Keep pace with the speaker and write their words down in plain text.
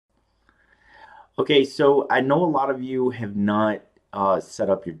Okay, so I know a lot of you have not set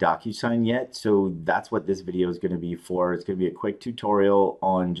up your DocuSign yet, so that's what this video is going to be for. It's going to be a quick tutorial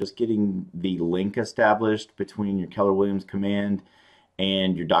on just getting the link established between your Keller Williams command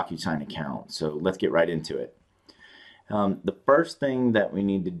and your DocuSign account. So let's get right into it. The first thing that we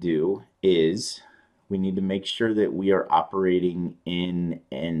need to do is we need to make sure that we are operating in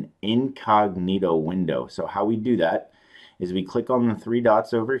an incognito window. So how we do that is we click on the three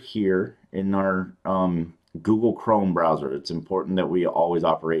dots over here in our Google Chrome browser. It's important that we always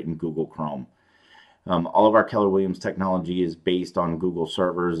operate in Google Chrome. All of our Keller Williams technology is based on Google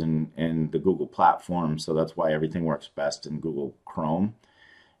servers and the Google platform, so that's why everything works best in Google Chrome.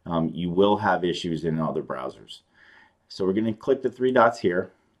 You will have issues in other browsers. So we're going to click the three dots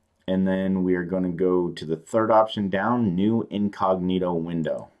here, and then we are going to go to the third option down, New Incognito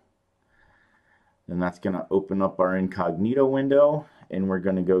Window. And that's going to open up our incognito window, and we're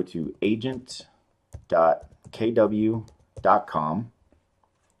going to go to agent.kw.com.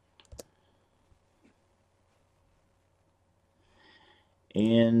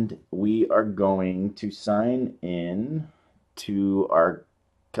 And we are going to sign in to our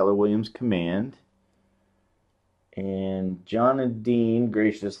Keller Williams command. And Dean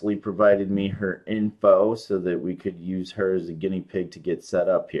graciously provided me her info so that we could use her as a guinea pig to get set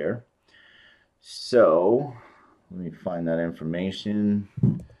up here. So let me find that information.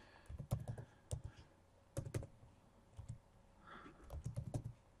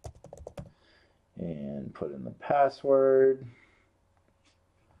 And put in the password.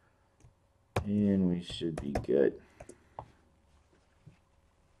 And we should be good.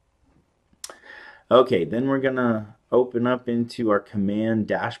 Okay, then we're going to open up into our command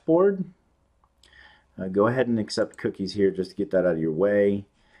dashboard. Go ahead and accept cookies here just to get that out of your way.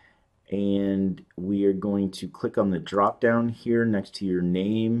 And we are going to click on the drop down here next to your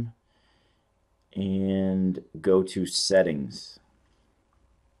name and go to settings.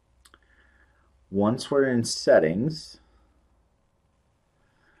 Once we're in settings,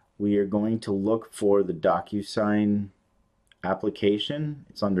 we are going to look for the DocuSign application.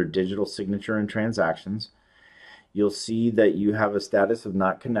 It's under digital signature and transactions. You'll see that you have a status of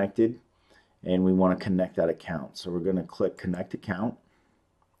not connected, and we want to connect that account. So we're going to click connect account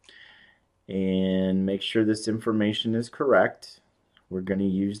and make sure this information is correct. We're going to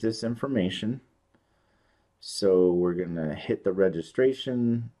use this information. So we're going to hit the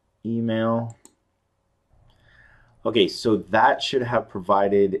registration email. Okay, so that should have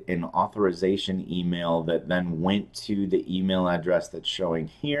provided an authorization email that then went to the email address that's showing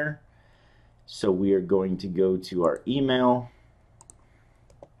here. So we are going to go to our email.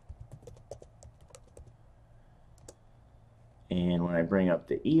 And when I bring up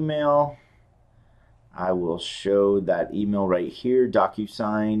the email, I will show that email right here,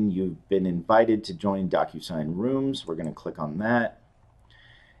 DocuSign. You've been invited to join DocuSign rooms. We're going to click on that.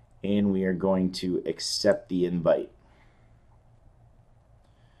 And we are going to accept the invite.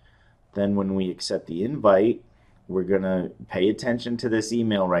 Then when we accept the invite, we're going to pay attention to this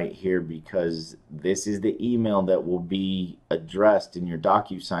email right here, because this is the email that will be addressed in your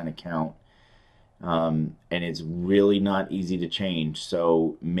DocuSign account. And it's really not easy to change.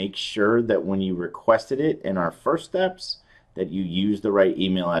 So make sure that when you requested it in our first steps, that you use the right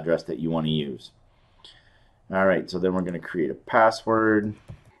email address that you want to use. All right, so then we're going to create a password.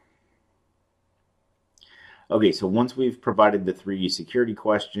 Okay, so once we've provided the three security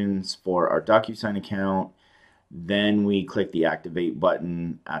questions for our DocuSign account, then we click the activate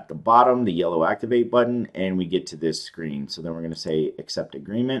button at the bottom, the yellow activate button, and we get to this screen. So then we're going to say accept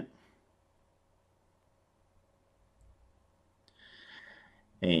agreement.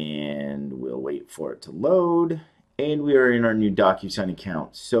 And we'll wait for it to load. And we are in our new DocuSign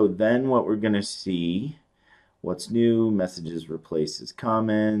account. So then what we're going to see, what's new, messages replaces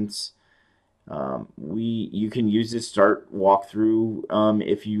comments. You can use this start walkthrough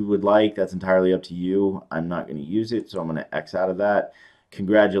if you would like. That's entirely up to you. I'm not going to use it, so I'm going to X out of that.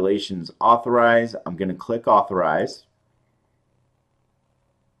 Congratulations, authorize. I'm going to click authorize.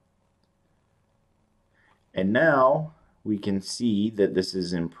 And now we can see that this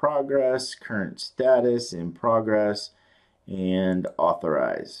is in progress, current status, in progress, and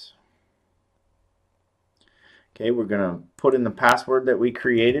authorize. Okay, we're going to put in the password that we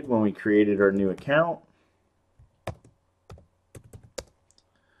created when we created our new account.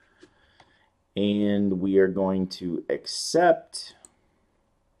 And we are going to accept.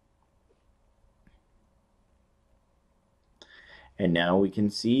 And now we can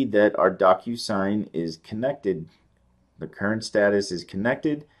see that our DocuSign is connected. The current status is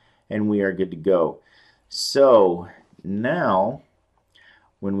connected, and we are good to go. So now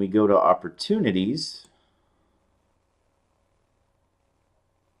when we go to opportunities,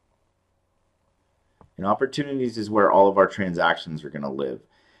 and opportunities is where all of our transactions are going to live.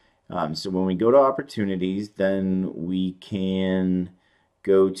 So when we go to opportunities, then we can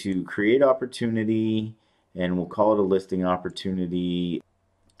go to create opportunity, and we'll call it a listing opportunity.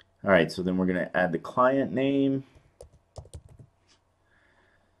 All right, so then we're going to add the client name,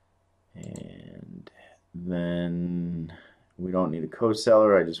 and then we don't need a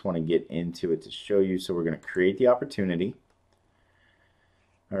co-seller. I just want to get into it to show you. So we're going to create the opportunity.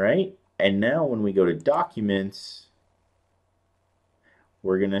 All right, and now when we go to documents,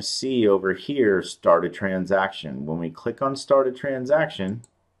 we're going to see over here start a transaction. When we click on start a transaction,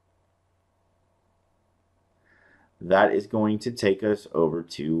 that is going to take us over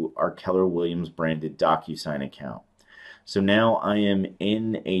to our Keller Williams branded DocuSign account. So now I am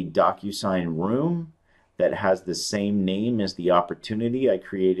in a DocuSign room that has the same name as the opportunity I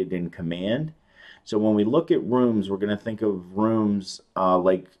created in Command. So when we look at rooms, we're going to think of rooms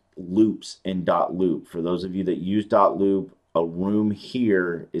like loops in .loop. For those of you that use .loop, a room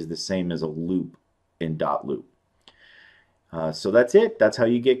here is the same as a loop in .loop. So that's it. That's how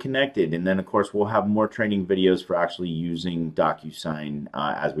you get connected. And then, of course, we'll have more training videos for actually using DocuSign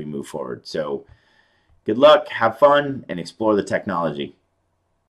as we move forward. So good luck, have fun, and explore the technology.